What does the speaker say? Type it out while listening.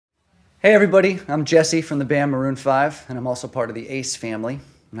Hey everybody, I'm Jesse from the band Maroon 5, and I'm also part of the Ace family.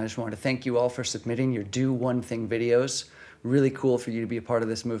 And I just wanted to thank you all for submitting your Do One Thing videos. Really cool for you to be a part of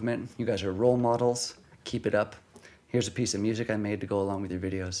this movement. You guys are role models. Keep it up. Here's a piece of music I made to go along with your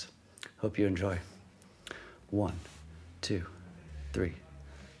videos. Hope you enjoy. 1, 2, 3,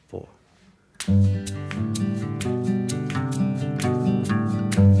 4.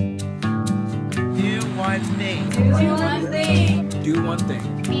 Do one thing. Do one thing. Do one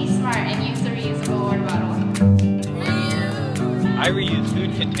thing. Be smart and use the reusable water bottle. I reuse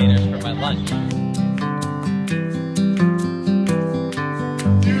food containers for my lunch.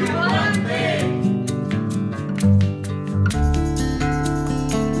 Do one thing.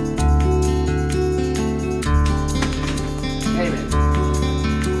 Hey man,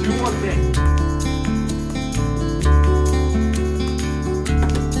 do one thing.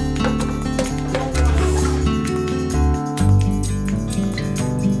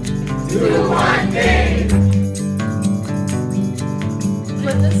 Do one thing.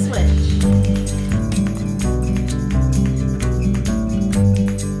 Flip the switch.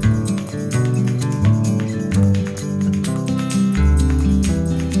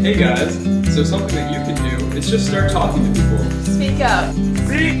 Hey guys, so something that you can do is just start talking to people. Speak up.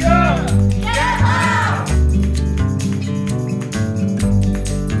 Speak up! Get out!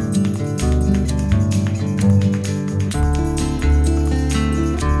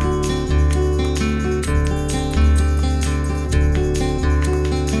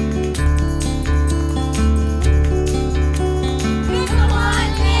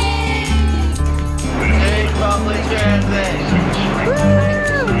 Take public transit.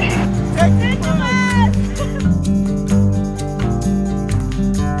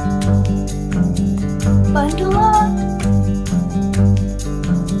 Bundle up.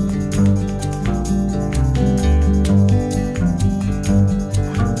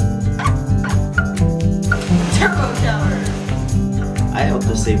 Turbo shower. I help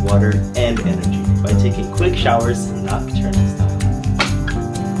to save water and energy by taking quick showers nocturnal style.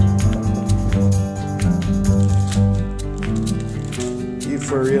 You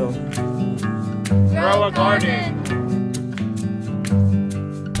for real. Grow a garden.